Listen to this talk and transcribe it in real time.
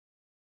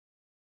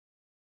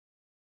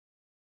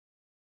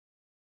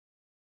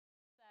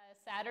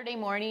Saturday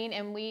morning,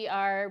 and we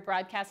are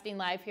broadcasting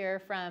live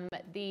here from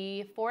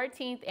the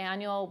 14th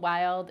Annual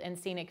Wild and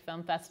Scenic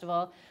Film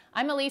Festival.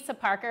 I'm Elisa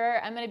Parker.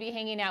 I'm going to be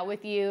hanging out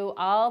with you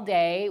all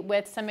day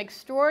with some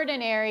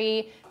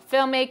extraordinary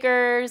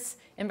filmmakers,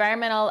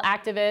 environmental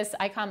activists,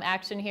 ICOM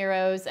action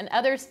heroes, and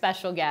other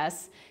special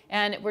guests.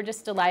 And we're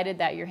just delighted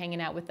that you're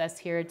hanging out with us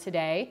here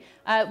today.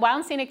 Wild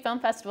and Scenic Film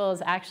Festival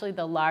is actually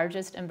the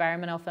largest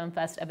environmental film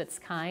fest of its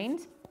kind.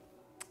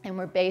 And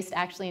we're based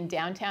actually in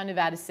downtown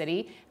Nevada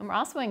City. And we're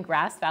also in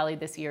Grass Valley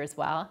this year as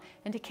well.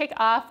 And to kick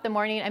off the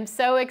morning, I'm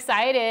so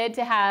excited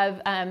to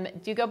have,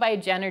 do you go by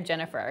Jen or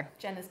Jennifer?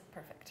 Jen is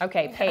perfect.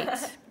 Okay, Pate,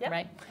 yep,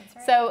 right? That's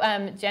right.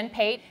 So Jen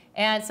Pate.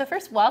 And so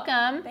first,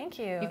 welcome. Thank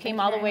you. You came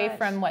all the way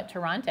from what,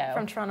 Toronto?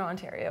 From Toronto,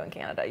 Ontario in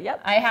Canada,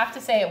 yep. I have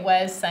to say it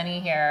was sunny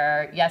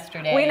here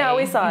yesterday. We know,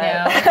 we saw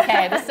it.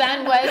 Okay, the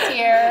sun was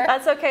here.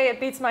 That's okay,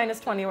 it beats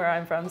 -20 where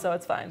I'm from, so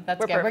it's fine.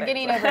 That's good. We're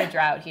getting over a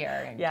drought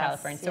here in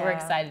California, so we're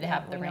excited to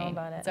have the rain. Know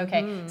about it. It's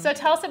okay. So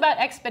tell us about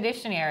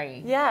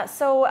Expeditionary. Yeah,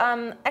 so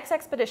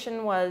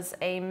EXXpedition was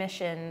a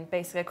mission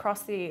basically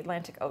across the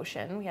Atlantic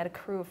Ocean. We had a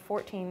crew of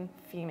 14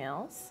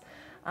 females,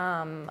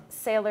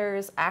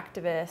 sailors,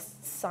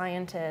 activists,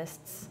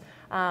 scientists,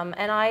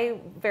 and I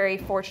very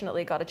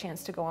fortunately got a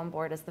chance to go on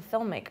board as the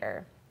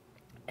filmmaker.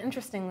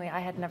 Interestingly, I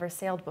had never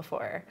sailed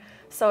before,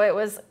 so it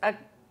was a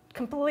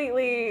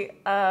completely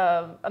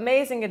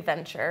amazing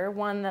adventure,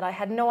 one that I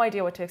had no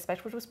idea what to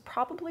expect, which was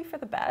probably for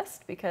the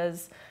best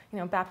because, you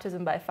know,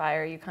 baptism by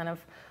fire, you kind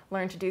of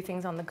learn to do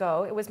things on the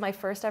go. It was my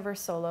first ever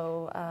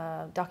solo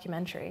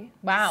documentary.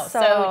 Wow,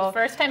 so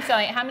first time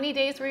sailing. How many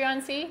days were you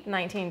on sea?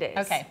 19 days.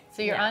 Okay,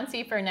 so you're on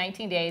sea for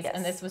 19 days, Yes.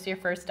 and this was your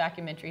first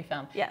documentary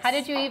film. Yes. How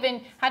did you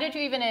even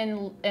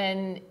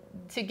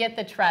to get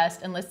the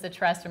trust, enlist the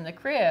trust from the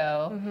crew,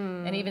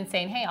 and even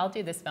saying, hey, I'll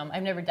do this film.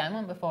 I've never done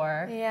one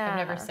before. Yeah. I've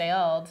never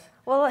sailed.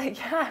 Well,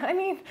 yeah, I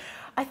mean,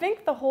 I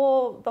think the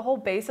whole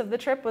base of the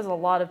trip was a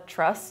lot of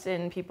trust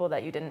in people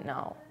that you didn't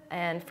know.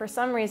 And for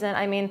some reason,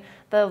 I mean,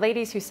 the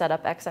ladies who set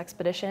up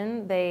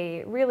EXXpedition,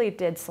 they really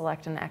did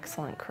select an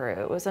excellent crew.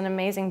 It was an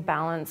amazing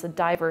balance, a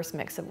diverse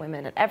mix of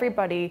women, and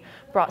everybody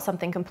brought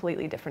something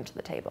completely different to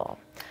the table.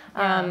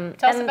 Yeah.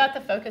 Tell us about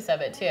the focus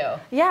of it, too.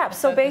 Yeah,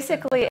 so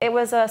basically it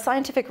was a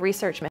scientific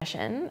research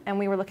mission, and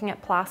we were looking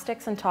at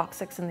plastics and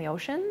toxics in the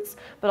oceans,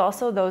 but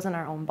also those in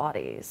our own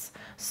bodies.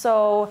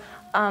 So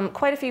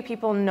quite a few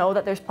people know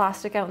that there's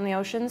plastic out in the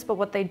oceans, but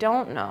what they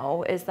don't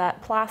know is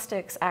that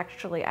plastics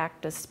actually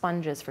act as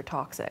sponges for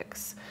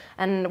toxics.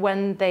 And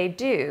when they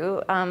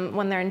do,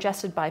 when they're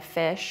ingested by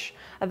fish,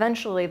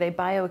 eventually they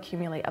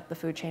bioaccumulate up the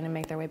food chain and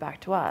make their way back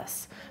to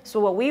us. So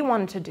what we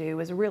wanted to do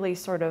was really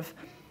sort of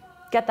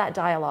get that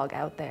dialogue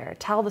out there,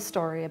 tell the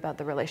story about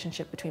the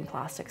relationship between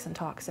plastics and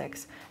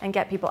toxics, and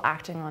get people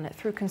acting on it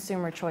through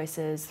consumer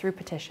choices, through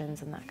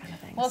petitions and that kind of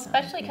thing. Well,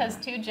 especially because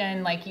too,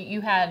 Jen, like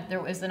there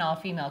was an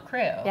all-female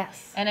crew.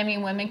 Yes. And I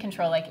mean, women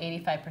control like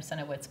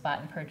 85% of what's bought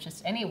and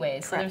purchased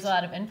anyways, so there's a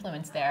lot of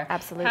influence there.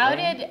 Absolutely.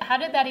 How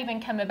did that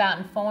even come about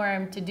and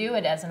form to do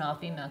it as an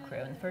all-female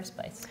crew in the first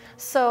place?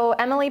 So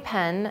Emily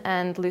Penn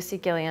and Lucy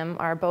Gilliam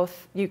are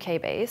both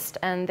UK-based,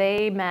 and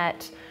they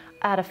met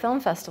at a film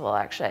festival,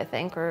 actually, I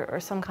think, or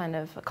some kind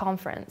of a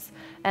conference.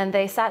 And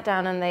they sat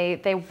down and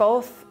they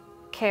both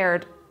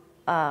cared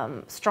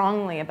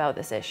strongly about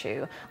this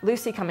issue.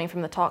 Lucy coming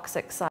from the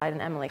toxic side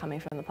and Emily coming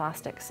from the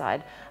plastic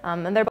side.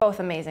 And they're both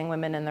amazing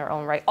women in their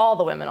own right, all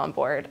the women on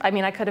board. I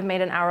mean, I could have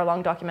made an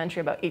hour-long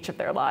documentary about each of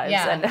their lives.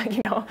 Yeah. And,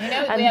 you know,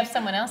 we have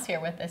someone else here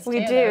with us, too.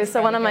 We do.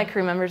 So one of my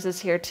crew members is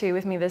here, too,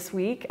 with me this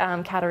week,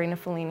 Caterina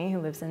Fellini, who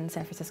lives in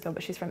San Francisco,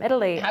 but she's from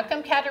Italy. How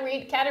come,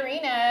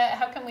 Caterina,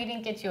 how come we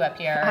didn't get you up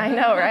here? I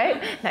know, right?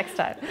 Next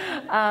time.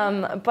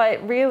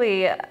 But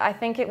really, I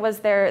think it was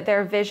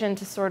their vision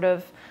to sort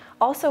of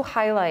also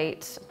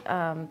highlight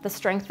the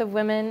strength of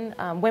women,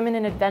 women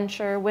in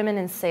adventure, women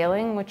in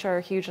sailing, which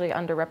are hugely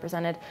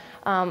underrepresented.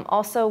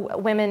 Also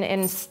women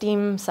in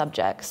STEAM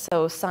subjects,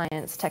 so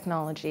science,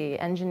 technology,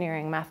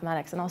 engineering,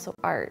 mathematics, and also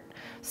art.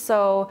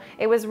 So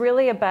it was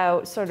really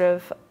about sort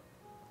of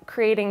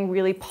creating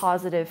really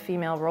positive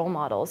female role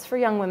models for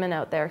young women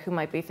out there who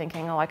might be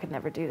thinking, oh, I could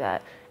never do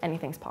that.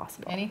 Anything's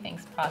possible.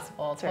 Anything's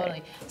possible, That's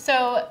totally. Right.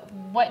 So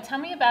tell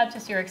me about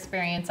just your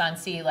experience on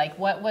sea. Like,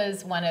 what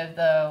was one of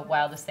the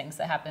wildest things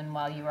that happened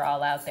while you were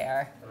all out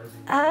there?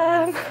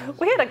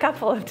 We had a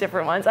couple of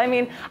different ones. I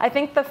mean, I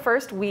think the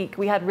first week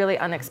we had really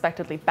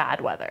unexpectedly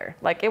bad weather.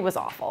 Like, it was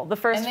awful. The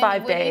first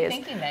 5 days. What are you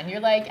thinking then?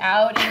 You're like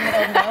out in the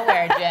middle of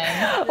nowhere,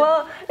 Jen.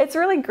 Well, it's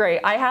really great.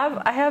 I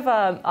have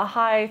a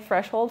high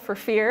threshold for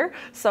fear,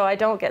 so I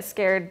don't get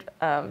scared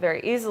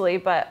very easily.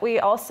 But we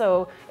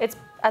also,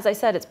 as I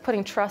said, it's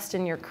putting trust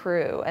in your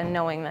crew and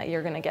knowing that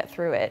you're going to get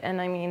through it.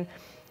 And I mean,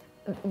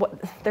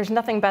 there's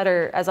nothing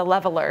better as a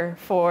leveler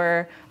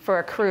for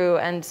a crew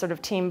and sort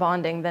of team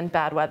bonding than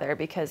bad weather,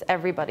 because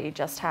everybody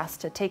just has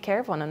to take care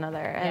of one another.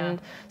 And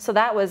so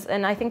that was,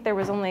 and I think there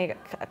was only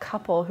a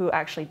couple who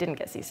actually didn't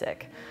get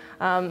seasick.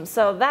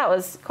 So that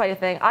was quite a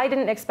thing. I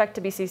didn't expect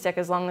to be seasick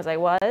as long as I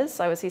was.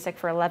 I was seasick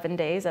for 11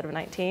 days out of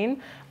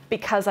 19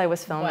 because I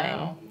was filming.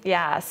 Wow.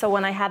 Yeah, so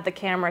when I had the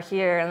camera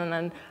here and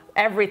then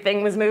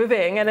everything was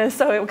moving, and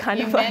so it kind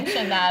of You like,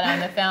 mentioned that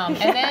on the film.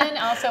 And then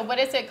also, what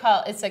is it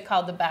called? Is it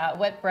called the bow?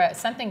 What broke?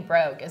 Something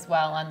broke as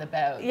well on the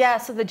boat. yeah,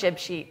 so the jib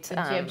sheet.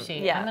 The jib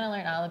sheet. Yeah. I'm going to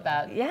learn all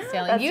about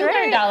sailing. That's You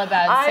right. learned all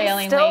about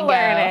sailing I'm still lingo.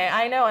 learning.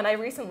 I know, and I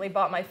recently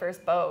bought my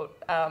first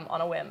boat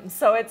on a whim.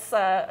 So it's,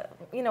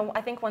 you know,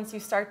 I think once you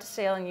start to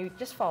sail and you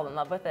just fall in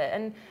love with it.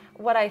 And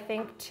what I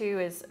think too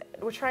is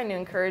we're trying to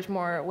encourage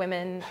more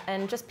women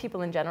and just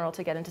people in general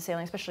to get into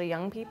sailing, especially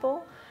young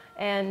people.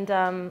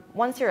 And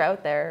once you're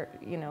out there,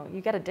 you know, you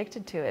get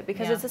addicted to it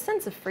because it's a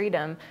sense of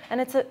freedom, and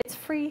it's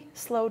free,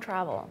 slow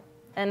travel.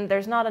 And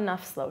there's not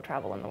enough slow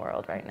travel in the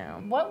world right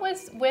now. What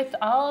was, with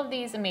all of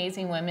these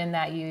amazing women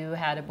that you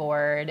had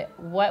aboard,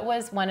 what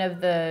was one of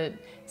the,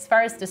 as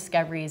far as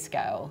discoveries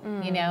go,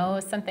 you know,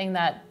 something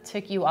that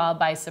took you all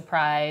by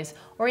surprise,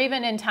 or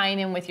even in tying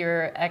in with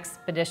your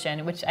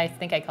expedition, which I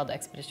think I called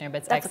expedition,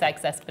 but it's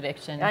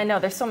EXXpedition. I know,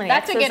 there's so many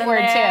That's a X's good in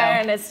word there, too.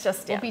 and it's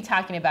just, We'll be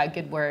talking about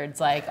good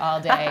words like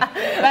all day.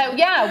 But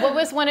yeah, what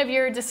was one of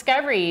your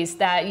discoveries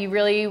that you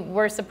really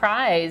were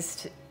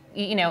surprised,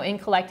 you know, in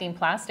collecting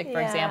plastic,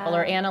 for example,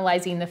 or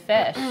analyzing the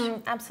fish?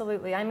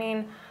 Absolutely. I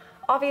mean,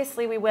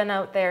 obviously we went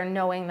out there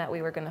knowing that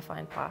we were going to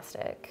find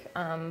plastic.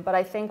 But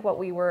I think what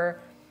we were,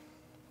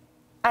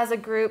 as a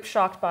group,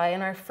 shocked by,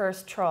 in our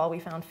first trawl, we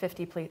found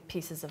 50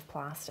 pieces of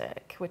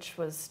plastic, which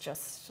was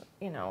just,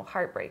 you know,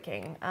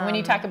 heartbreaking. When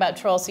you talk about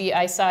trolls, so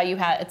I saw you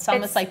had, it's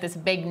almost like this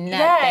big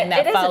net thing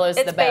that follows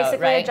the boat, right? It's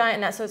basically a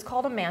giant net, so it's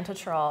called a manta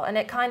trawl, and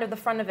it kind of, the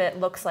front of it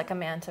looks like a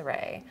manta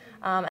ray.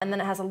 And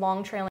then it has a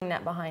long trailing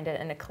net behind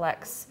it, and it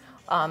collects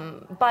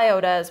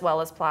biota as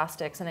well as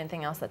plastics and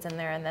anything else that's in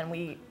there, and then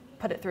we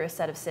put it through a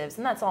set of sieves,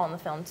 and that's all in the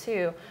film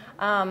too.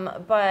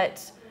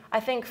 But I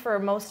think for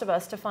most of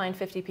us to find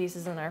 50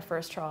 pieces in our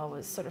first trawl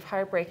was sort of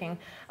heartbreaking.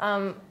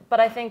 But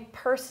I think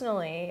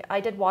personally, I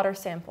did water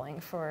sampling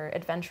for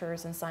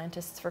adventurers and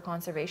scientists for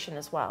conservation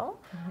as well.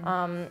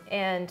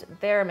 And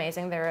they're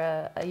amazing.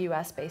 They're a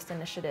US-based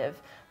initiative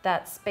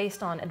that's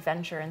based on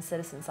adventure and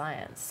citizen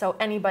science. So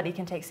anybody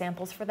can take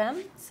samples for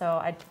them. So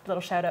a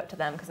little shout out to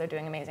them because they're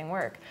doing amazing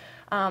work.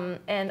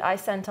 And I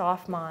sent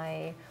off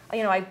my,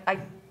 you know,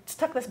 I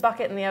took this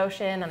bucket in the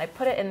ocean and I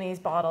put it in these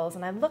bottles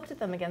and I looked at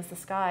them against the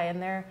sky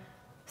and they're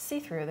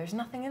see-through. There's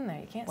nothing in there.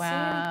 You can't see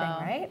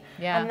anything, right?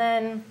 Yeah. And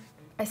then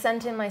I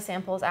sent in my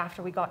samples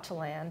after we got to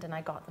land and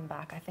I got them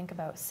back, I think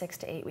about 6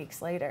 to 8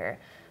 weeks later.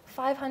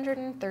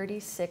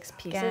 536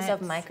 pieces of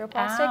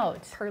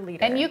microplastic per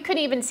liter. And you could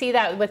even see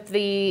that with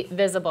the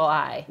visible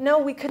eye. No,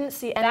 we couldn't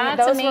see any.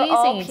 That's Those amazing. Were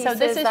all pieces so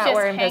this is that just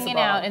were hanging invisible.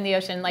 out in the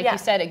ocean. Like you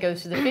said, it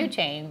goes to the food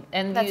chain.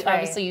 And you,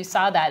 obviously you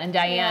saw that. And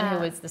Diane, who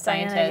was the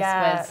scientist,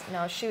 was...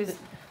 No, she was...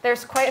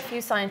 There's quite a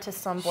few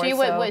scientists on board.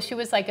 She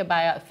was like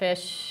a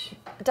fish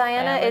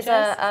Diana is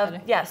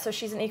biologist? so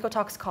she's an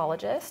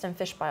ecotoxicologist and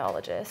fish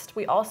biologist.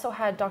 We also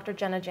had Dr.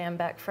 Jenna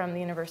Jambeck from the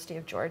University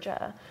of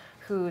Georgia,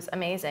 who's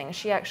amazing.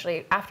 She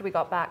actually, after we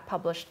got back,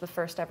 published the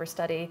first ever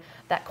study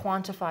that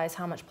quantifies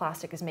how much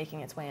plastic is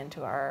making its way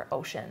into our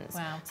oceans.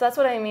 Wow. So that's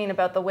what I mean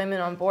about the women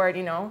on board,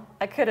 you know.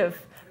 I could have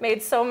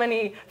made so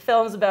many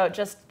films about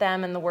just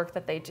them and the work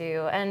that they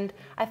do. And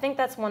I think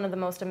that's one of the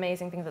most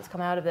amazing things that's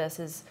come out of this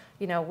is,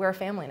 you know, we're a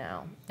family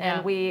now.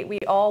 And we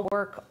all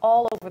work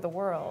all over the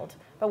world,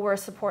 but we're a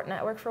support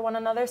network for one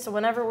another. So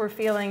whenever we're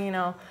feeling, you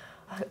know,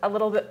 a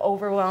little bit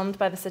overwhelmed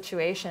by the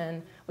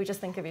situation, we just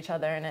think of each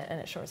other and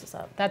it shores us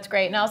up. That's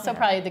great. And also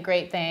probably the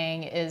great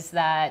thing is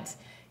that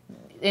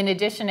in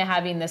addition to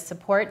having this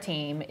support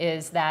team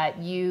is that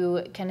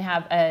you can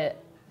have a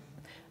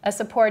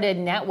supported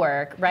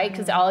network, right?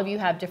 Because all of you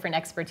have different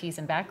expertise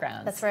and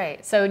backgrounds. That's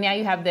right. So now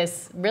you have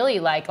this really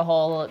like a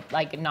whole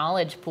like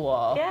knowledge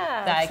pool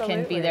that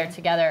can be there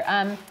together.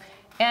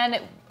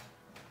 And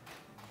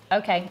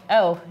okay,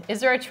 is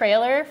there a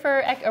trailer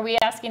for, are we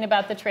asking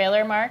about the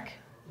trailer, Mark?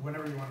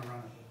 Whenever you want to run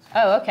it.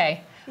 Oh,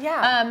 okay.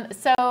 Yeah.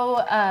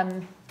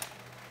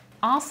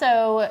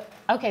 Also,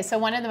 okay, so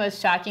one of the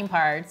most shocking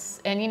parts,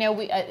 and you know,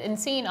 in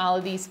seeing all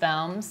of these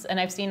films, and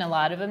I've seen a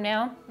lot of them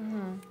now,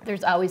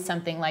 there's always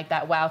something like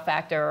that wow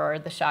factor or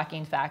the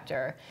shocking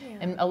factor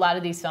in a lot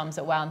of these films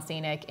at Wild and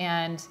Scenic.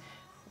 And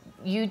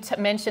you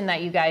mentioned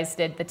that you guys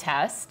did the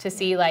test to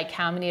see like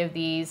how many of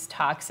these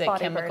toxic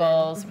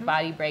chemicals,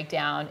 body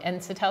breakdown,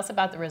 and so tell us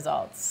about the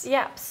results.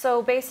 Yeah,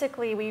 so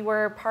basically we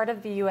were part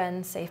of the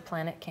UN Safe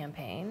Planet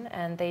campaign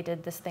and they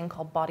did this thing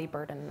called body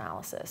burden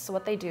analysis. So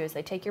what they do is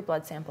they take your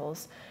blood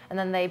samples and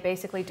then they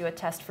basically do a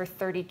test for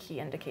 30 key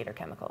indicator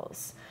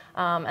chemicals.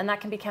 And that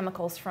can be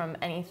chemicals from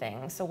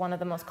anything. So one of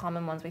the most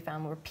common ones we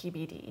found were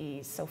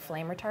PBDEs, so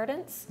flame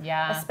retardants.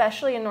 Yeah.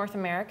 Especially in North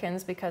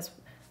Americans because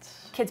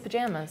Kids'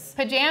 pajamas.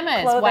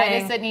 Pajamas. Clothing. Why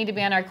does it need to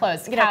be on our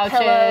clothes? You know, Couches,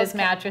 pillows,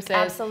 mattresses.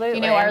 absolutely.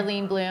 You know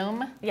Arlene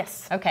Bloom?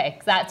 Yes. Okay,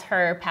 that's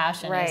her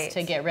passion, Right. is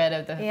to get rid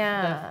of the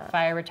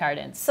fire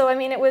retardants. So, I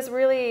mean, it was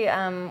really,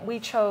 we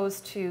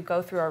chose to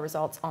go through our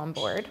results on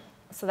board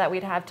so that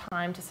we'd have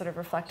time to sort of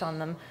reflect on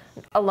them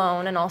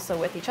alone and also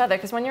with each other.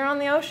 Because when you're on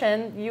the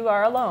ocean, you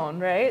are alone,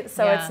 right?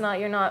 So Yeah. it's not,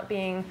 you're not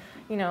being,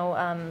 you know,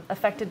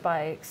 affected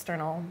by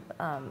external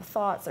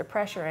thoughts or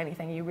pressure or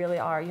anything. You really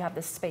are. You have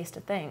this space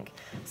to think.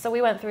 So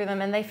we went through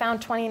them, and they found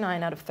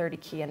 29 out of 30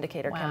 key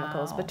indicator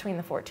chemicals between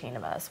the 14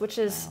 of us, which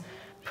is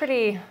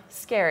pretty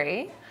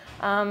scary.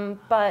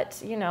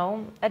 But, you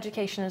know,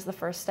 education is the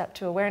first step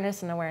to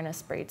awareness, and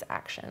awareness breeds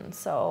action.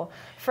 So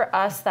for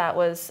us, that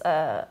was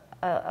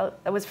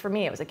for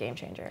me, it was a game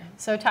changer.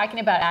 So talking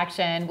about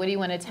action, what do you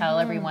want to tell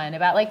everyone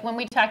about, like, when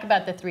we talk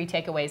about the 3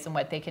 takeaways and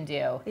what they can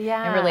do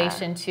in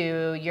relation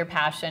to your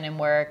passion and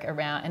work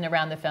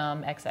around the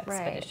film EXXpedition?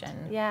 Right.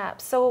 Yeah,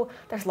 so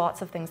there's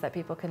lots of things that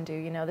people can do.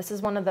 You know, this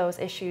is one of those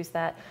issues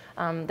that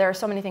there are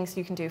so many things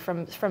you can do,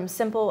 from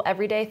simple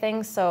everyday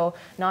things, so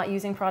not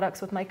using products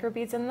with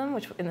microbeads in them,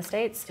 which in the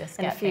States just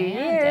in a few banned,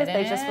 years they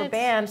didn't just were it?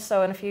 banned,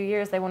 so in a few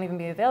years they won't even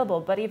be available.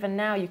 But even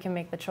now you can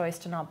make the choice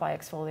to not buy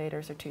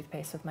exfoliators or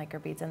toothpaste with microbeads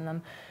in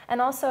them.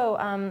 And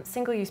also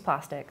single-use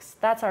plastics.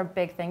 That's our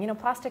big thing. You know,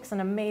 plastic's an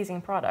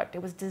amazing product.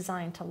 It was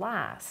designed to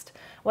last.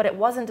 What it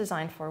wasn't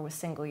designed for was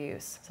single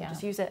use. So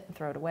just use it and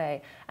throw it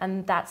away.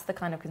 And that's the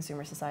kind of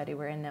consumer society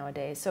we're in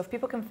nowadays. So if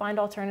people can find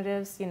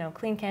alternatives, you know,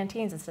 clean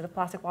canteens instead of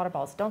plastic water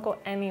bottles, don't go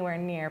anywhere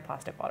near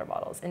plastic water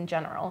bottles in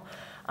general.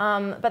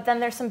 But then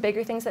there's some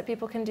bigger things that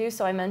people can do.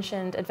 So I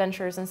mentioned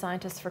Adventurers and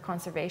Scientists for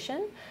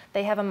Conservation.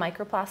 They have a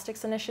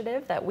microplastics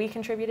initiative that we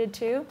contributed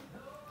to.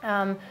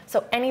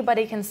 So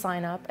anybody can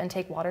sign up and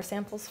take water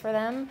samples for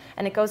them,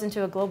 and it goes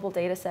into a global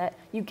data set.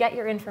 You get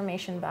your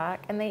information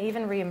back, and they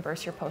even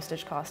reimburse your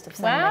postage cost of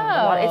sending the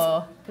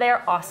water.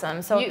 They're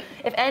awesome. So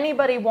if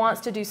anybody wants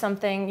to do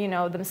something, you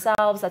know,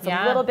 themselves that's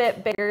a little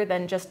bit bigger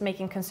than just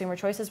making consumer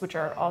choices, which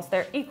are also,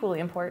 they're equally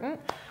important,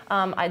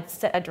 I'd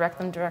direct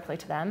them directly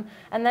to them.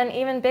 And then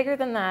even bigger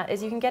than that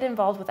is you can get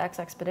involved with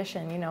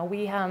EXXpedition. You know,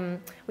 we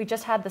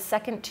just had the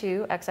second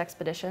 2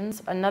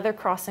 EXXpeditions, another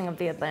crossing of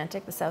the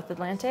Atlantic, the South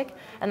Atlantic,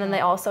 and then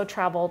they also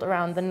traveled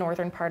around the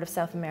northern part of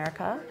South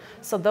America.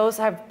 So those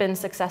have been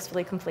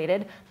successfully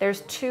completed.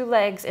 There's 2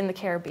 legs in the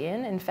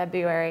Caribbean in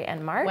February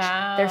and March.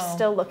 They're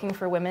still looking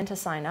for women to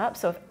sign up.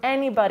 So if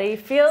anybody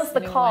feels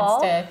the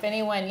call, if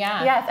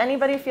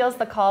anybody feels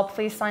the call,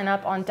 please sign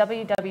up on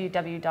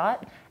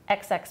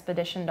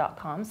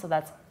www.exxpedition.com. So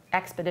that's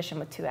expedition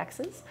with 2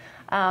 X's.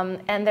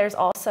 And there's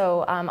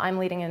also, I'm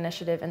leading an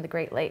initiative in the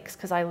Great Lakes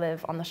because I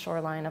live on the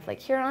shoreline of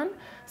Lake Huron.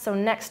 So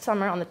next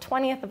summer on the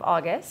 20th of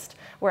August,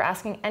 we're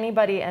asking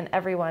anybody and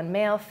everyone,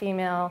 male,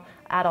 female,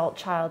 adult,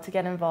 child, to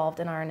get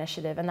involved in our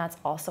initiative. And that's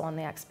also on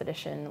the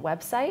Expedition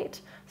website,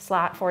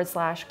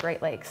 /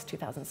 Great Lakes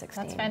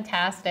 2016. That's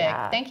fantastic.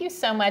 Thank you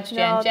so much,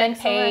 Jen. Jen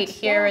Pate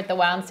here at the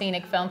Wild and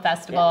Scenic Film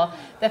Festival.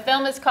 The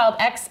film is called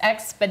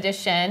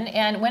EXXpedition,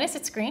 and when is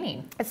it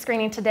screening? It's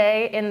screening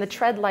today in the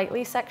Tread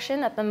Lightly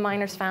section at the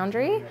Miners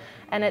Foundry,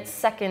 and it's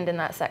second in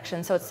that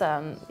section, so it's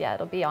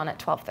it'll be on at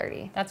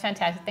 12:30. That's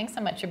fantastic. Thanks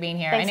so much for being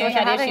here. Thanks I know you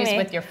had issues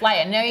with your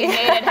flight. I know you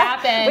made it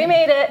happen. We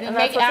made it. You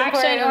make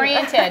action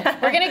oriented.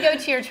 We're going to go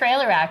to your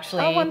trailer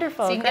actually. Oh,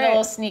 wonderful. So you can get a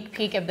little sneak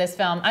peek of this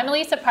film. I'm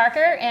Elisa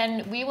Parker,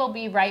 and we will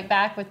be right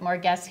back with more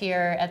guests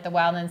here at the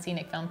Wild and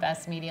Scenic Film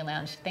Fest Media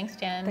Lounge. Thanks,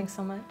 Jen. Thanks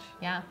so much.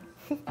 Yeah.